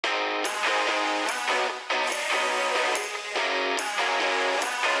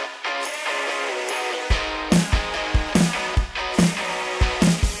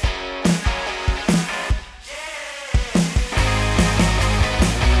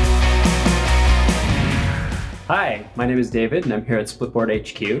Hi, my name is David and I'm here at Splitboard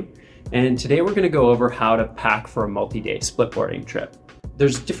HQ. And today we're going to go over how to pack for a multi-day splitboarding trip.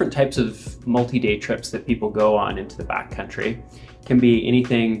 There's different types of multi-day trips that people go on into the backcountry. It can be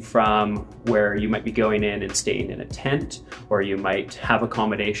anything from where you might be going in and staying in a tent, or you might have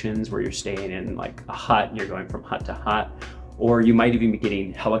accommodations where you're staying in like a hut and you're going from hut to hut, or you might even be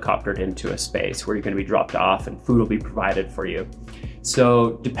getting helicoptered into a space where you're going to be dropped off and food will be provided for you.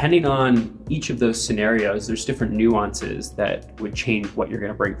 So depending on each of those scenarios, there's different nuances that would change what you're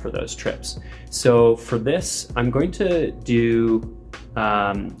going to bring for those trips. So for this, I'm going to do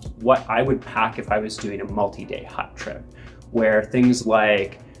what I would pack if I was doing a multi-day hut trip, where things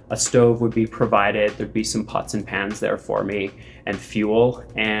like a stove would be provided, there'd be some pots and pans there for me, and fuel,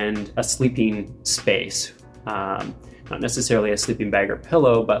 and a sleeping space. Not necessarily a sleeping bag or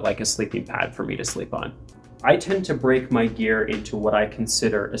pillow, but like a sleeping pad for me to sleep on. I tend to break my gear into what I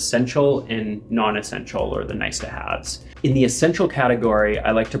consider essential and non-essential, or the nice to haves. In the essential category,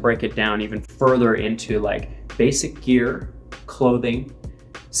 I like to break it down even further into like basic gear, clothing,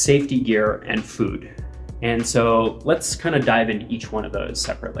 safety gear, and food. And so let's kind of dive into each one of those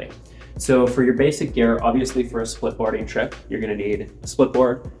separately. So for your basic gear, obviously for a splitboarding trip, you're gonna need a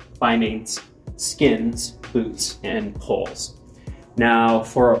splitboard, bindings, skins, boots, and poles. Now,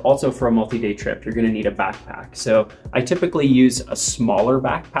 also for a multi-day trip, you're gonna need a backpack. So I typically use a smaller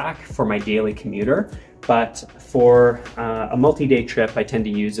backpack for my daily commuter, but for a multi-day trip, I tend to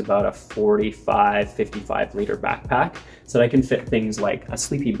use about a 45, 55 liter backpack so that I can fit things like a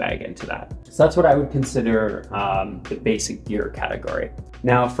sleeping bag into that. So that's what I would consider the basic gear category.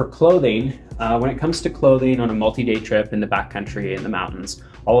 Now for clothing, when it comes to clothing on a multi-day trip in the backcountry in the mountains,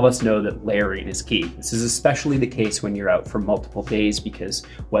 all of us know that layering is key. This is especially the case when you're out for multiple days, because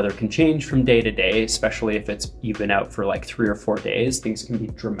weather can change from day to day, especially if you've been out for like 3 or 4 days, things can be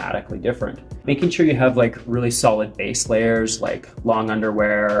dramatically different. Making sure you have like really solid base layers, like long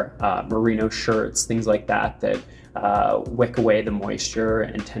underwear, merino shirts, things like that, that wick away the moisture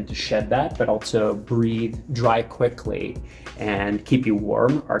and tend to shed that, but also breathe, dry quickly, and keep you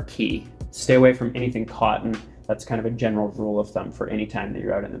warm are key. Stay away from anything cotton. That's kind of a general rule of thumb for any time that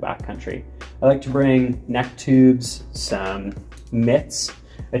you're out in the backcountry. I like to bring neck tubes, some mitts.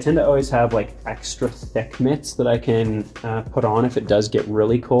 I tend to always have like extra thick mitts that I can put on if it does get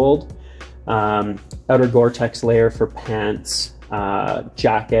really cold. Outer Gore-Tex layer for pants,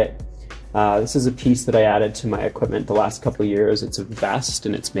 jacket. This is a piece that I added to my equipment the last couple of years. It's a vest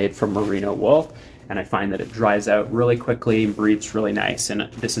and it's made from merino wool. And I find that it dries out really quickly and breathes really nice.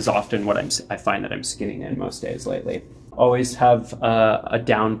 And this is often what I find that I'm skinning in most days lately. Always have a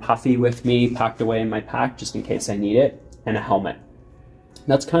down puffy with me packed away in my pack just in case I need it, and a helmet.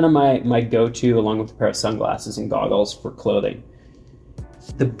 That's kind of my go-to, along with a pair of sunglasses and goggles for clothing.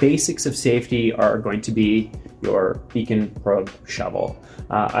 The basics of safety are going to be your beacon probe shovel.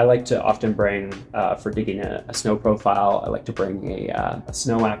 I like to often bring, for digging a snow profile, I like to bring a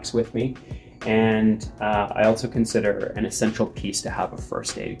snow axe with me. And I also consider an essential piece to have a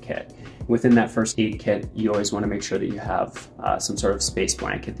first aid kit. Within that first aid kit, you always want to make sure that you have some sort of space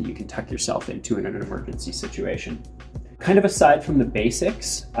blanket that you can tuck yourself into in an emergency situation. Kind of aside from the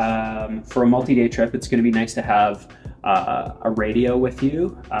basics, for a multi-day trip, it's going to be nice to have a radio with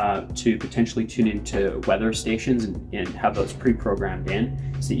you to potentially tune into weather stations and have those pre-programmed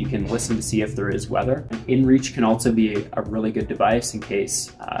in so that you can listen to see if there is weather. InReach can also be a really good device in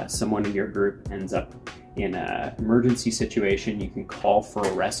case someone in your group ends up in an emergency situation. You can call for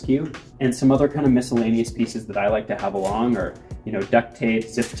a rescue. And some other kind of miscellaneous pieces that I like to have along are, you know, duct tape,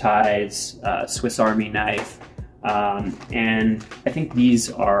 zip ties, Swiss Army knife. And I think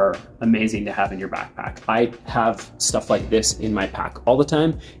these are amazing to have in your backpack. I have stuff like this in my pack all the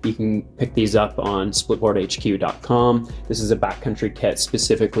time. You can pick these up on splitboardhq.com. This is a backcountry kit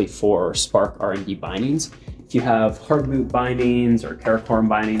specifically for Spark R&D bindings. If you have hard boot bindings or Karakoram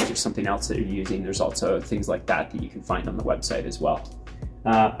bindings or something else that you're using, there's also things like that you can find on the website as well.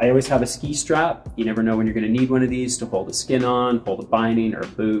 I always have a ski strap. You never know when you're going to need one of these to hold a skin on, hold a binding or a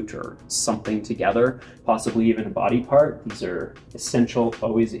boot or something together, possibly even a body part. These are essential,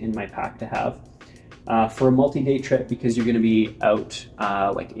 always in my pack to have. For a multi-day trip, because you're going to be out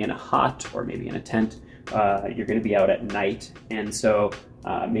like in a hut or maybe in a tent, you're going to be out at night. And so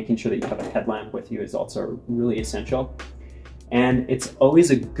making sure that you have a headlamp with you is also really essential. And it's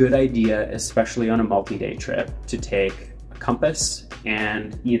always a good idea, especially on a multi-day trip, to take compass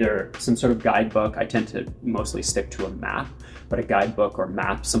and either some sort of guidebook. I tend to mostly stick to a map, but a guidebook or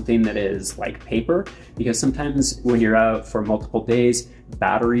map, something that is like paper, because sometimes when you're out for multiple days,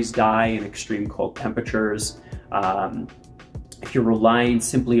 batteries die in extreme cold temperatures. if you're relying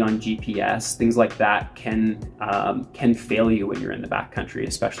simply on GPS, things like that can fail you when you're in the backcountry,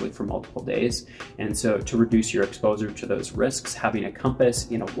 especially for multiple days. And so to reduce your exposure to those risks, having a compass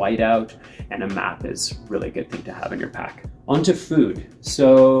in a whiteout and a map is really a good thing to have in your pack. On to food.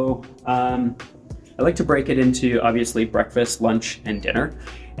 So I like to break it into obviously breakfast, lunch, and dinner,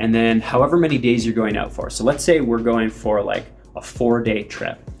 and then however many days you're going out for. So let's say we're going for like a 4-day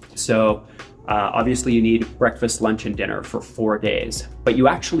trip. So obviously you need breakfast, lunch, and dinner for 4 days, but you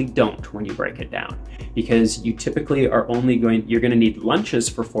actually don't when you break it down, because you typically are you're gonna need lunches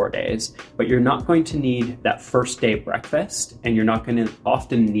for 4 days, but you're not going to need that first day breakfast, and you're not gonna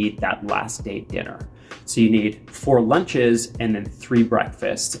often need that last day dinner. So you need 4 lunches and then 3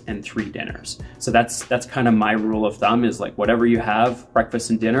 breakfasts and 3 dinners. So that's kind of my rule of thumb, is like whatever you have, breakfast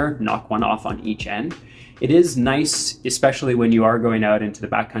and dinner, knock one off on each end. It is nice, especially when you are going out into the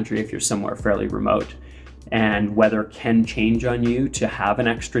backcountry, if you're somewhere fairly remote and weather can change on you, to have an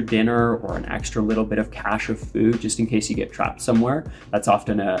extra dinner or an extra little bit of cache of food just in case you get trapped somewhere. That's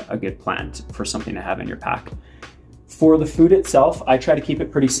often a good plan for something to have in your pack. For the food itself, I try to keep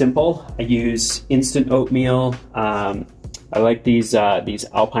it pretty simple. I use instant oatmeal. I like these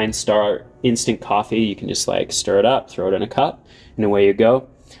Alpine Star instant coffee. You can just like stir it up, throw it in a cup, and away you go.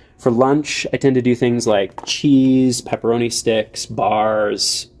 For lunch, I tend to do things like cheese, pepperoni sticks,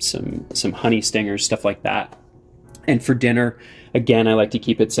 bars, some honey stingers, stuff like that. And for dinner, again, I like to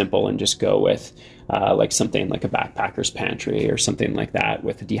keep it simple and just go with like something like a backpacker's pantry or something like that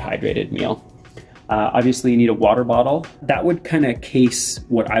with a dehydrated meal. Obviously you need a water bottle. That would kind of case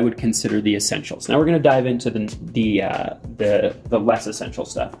what I would consider the essentials. Now we're gonna dive into the less essential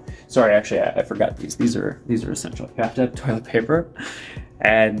stuff. Sorry, actually I forgot these. These are essential. You have to have toilet paper,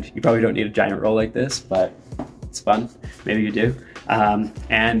 and you probably don't need a giant roll like this, but it's fun. Maybe you do. And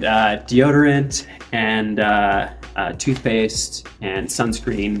deodorant and toothpaste and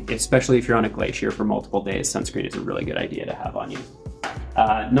sunscreen, especially if you're on a glacier for multiple days. Sunscreen is a really good idea to have on you.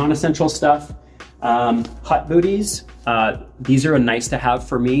 Non-essential stuff. Hut booties, these are a nice to have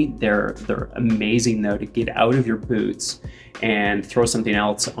for me. They're amazing though to get out of your boots and throw something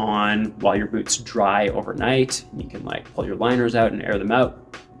else on while your boots dry overnight. You can like pull your liners out and air them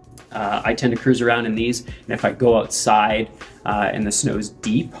out. I tend to cruise around in these, and if I go outside and the snow's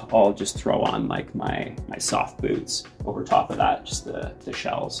deep, I'll just throw on like my soft boots over top of that, just the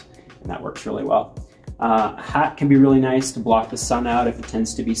shells, and that works really well. A hat can be really nice to block the sun out if it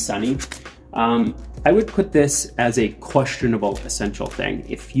tends to be sunny. I would put this as a questionable essential thing.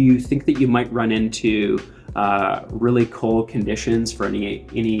 If you think that you might run into really cold conditions for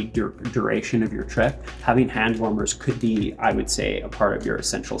any duration of your trip, having hand warmers could be, I would say, a part of your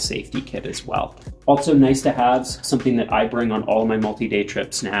essential safety kit as well. Also nice to have, something that I bring on all of my multi-day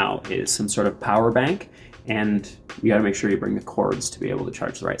trips now, is some sort of power bank. And you gotta make sure you bring the cords to be able to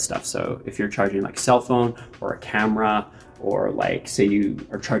charge the right stuff. So if you're charging like a cell phone or a camera, or like say you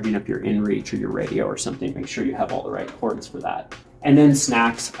are charging up your inReach or your radio or something, make sure you have all the right cords for that. And then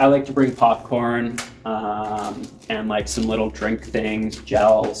snacks, I like to bring popcorn and like some little drink things,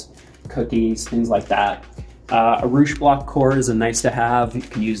 gels, cookies, things like that. A ruche block cord is a nice to have. You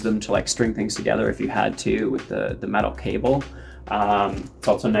can use them to like string things together if you had to with the metal cable. It's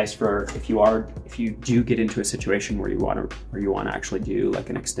also nice for if you do get into a situation where you want to actually do like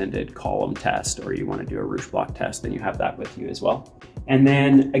an extended column test, or you want to do a ruche block test, then you have that with you as well. And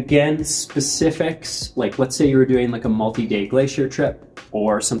then again, specifics, like let's say you were doing like a multi-day glacier trip,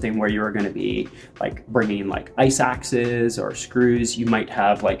 or something where you were going to be like bringing like ice axes or screws, you might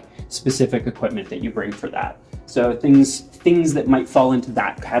have like specific equipment that you bring for that. So things that might fall into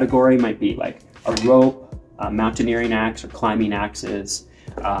that category might be like a rope, a mountaineering axe or climbing axes,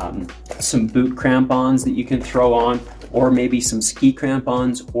 some boot crampons that you can throw on, or maybe some ski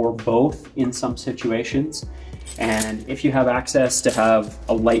crampons, or both in some situations. And if you have access to have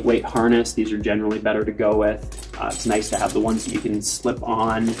a lightweight harness, these are generally better to go with. It's nice to have the ones that you can slip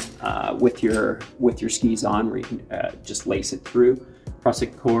on with your skis on, where you can just lace it through.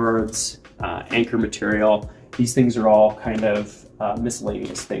 Prusik cords, anchor material. These things are all kind of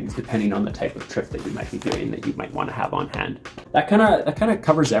miscellaneous things depending on the type of trip that you might be doing, that you might want to have on hand. That kind of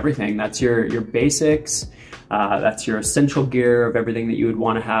covers everything. That's your basics. That's your essential gear of everything that you would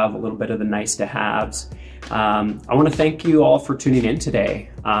want to have, a little bit of the nice to haves. I want to thank you all for tuning in today.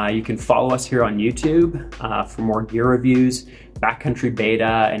 You can follow us here on YouTube for more gear reviews, backcountry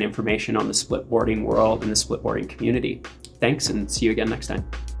beta, and information on the splitboarding world and the splitboarding community. Thanks, and see you again next time.